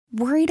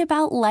Worried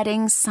about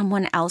letting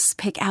someone else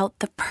pick out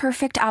the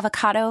perfect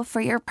avocado for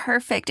your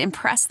perfect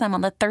impress them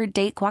on the third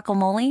date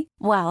guacamole?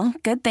 Well,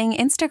 good thing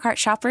Instacart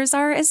shoppers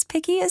are as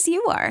picky as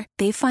you are.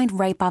 They find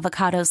ripe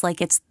avocados like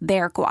it's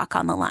their guac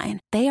on the line.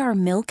 They are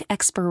milk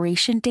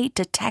expiration date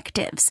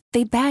detectives.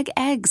 They bag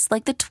eggs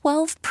like the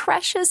 12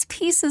 precious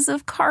pieces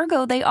of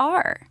cargo they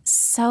are.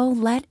 So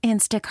let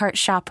Instacart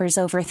shoppers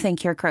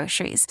overthink your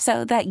groceries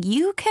so that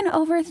you can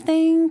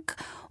overthink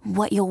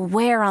what you'll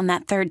wear on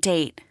that third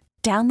date.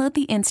 Download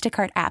the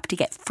Instacart app to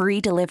get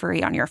free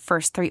delivery on your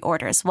first 3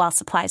 orders while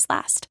supplies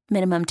last.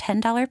 Minimum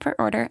 $10 per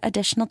order.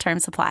 Additional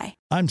terms apply.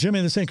 I'm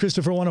Jimmy, the St.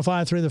 Christopher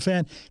 105.3 The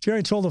Fan.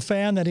 Jerry told the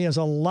Fan that he has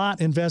a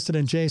lot invested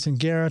in Jason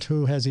Garrett,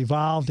 who has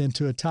evolved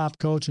into a top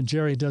coach, and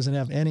Jerry doesn't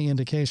have any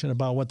indication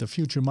about what the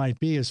future might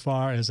be as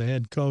far as a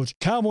head coach.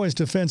 Cowboys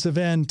defensive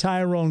end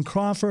Tyrone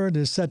Crawford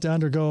is set to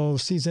undergo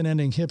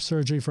season-ending hip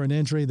surgery for an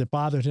injury that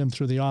bothered him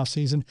through the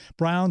offseason.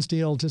 Browns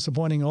deal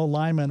disappointing old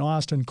lineman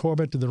Austin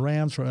Corbett to the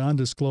Rams for an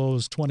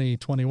undisclosed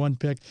 2021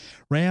 pick.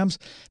 Rams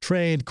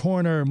trade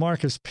corner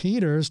Marcus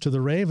Peters to the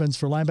Ravens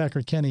for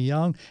linebacker Kenny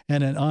Young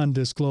and an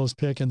undisclosed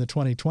pick in the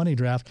 2020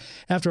 draft.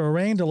 After a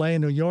rain delay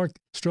in New York,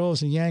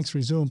 Stros and Yanks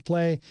resumed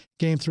play.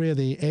 Game 3 of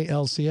the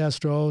ALCS.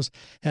 Stros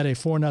had a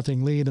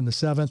 4-0 lead in the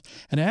 7th.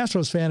 An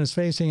Astros fan is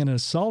facing an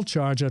assault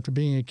charge after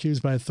being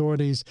accused by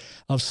authorities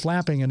of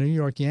slapping a New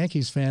York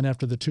Yankees fan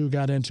after the two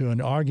got into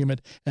an argument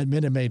at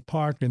Minute Maid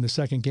Park in the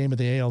second game of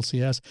the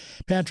ALCS.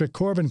 Patrick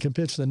Corbin can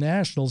pitch the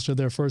Nationals to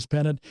their first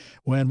pennant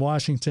when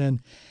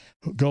Washington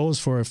goes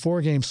for a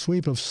 4-game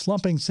sweep of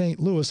slumping St.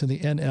 Louis in the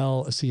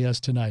NLCS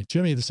tonight.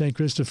 Jimmy, the St.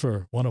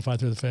 Christopher, 105.3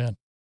 The Fan.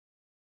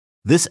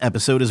 This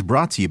episode is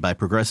brought to you by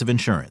Progressive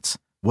Insurance.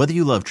 Whether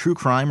you love true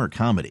crime or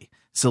comedy,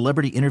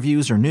 celebrity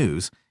interviews or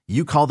news,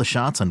 you call the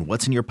shots on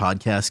what's in your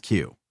podcast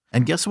queue.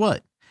 And guess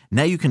what?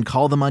 Now you can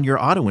call them on your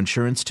auto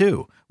insurance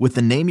too with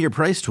the Name Your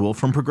Price tool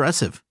from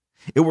Progressive.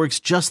 It works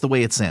just the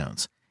way it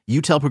sounds.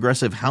 You tell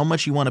Progressive how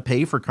much you want to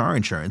pay for car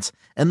insurance,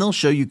 and they'll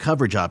show you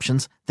coverage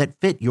options that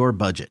fit your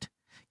budget.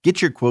 Get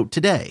your quote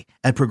today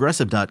at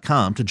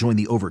Progressive.com to join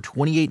the over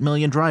 28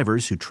 million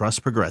drivers who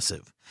trust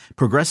Progressive.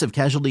 Progressive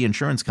Casualty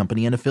Insurance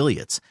Company and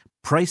Affiliates.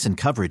 Price and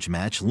coverage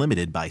match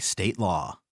limited by state law.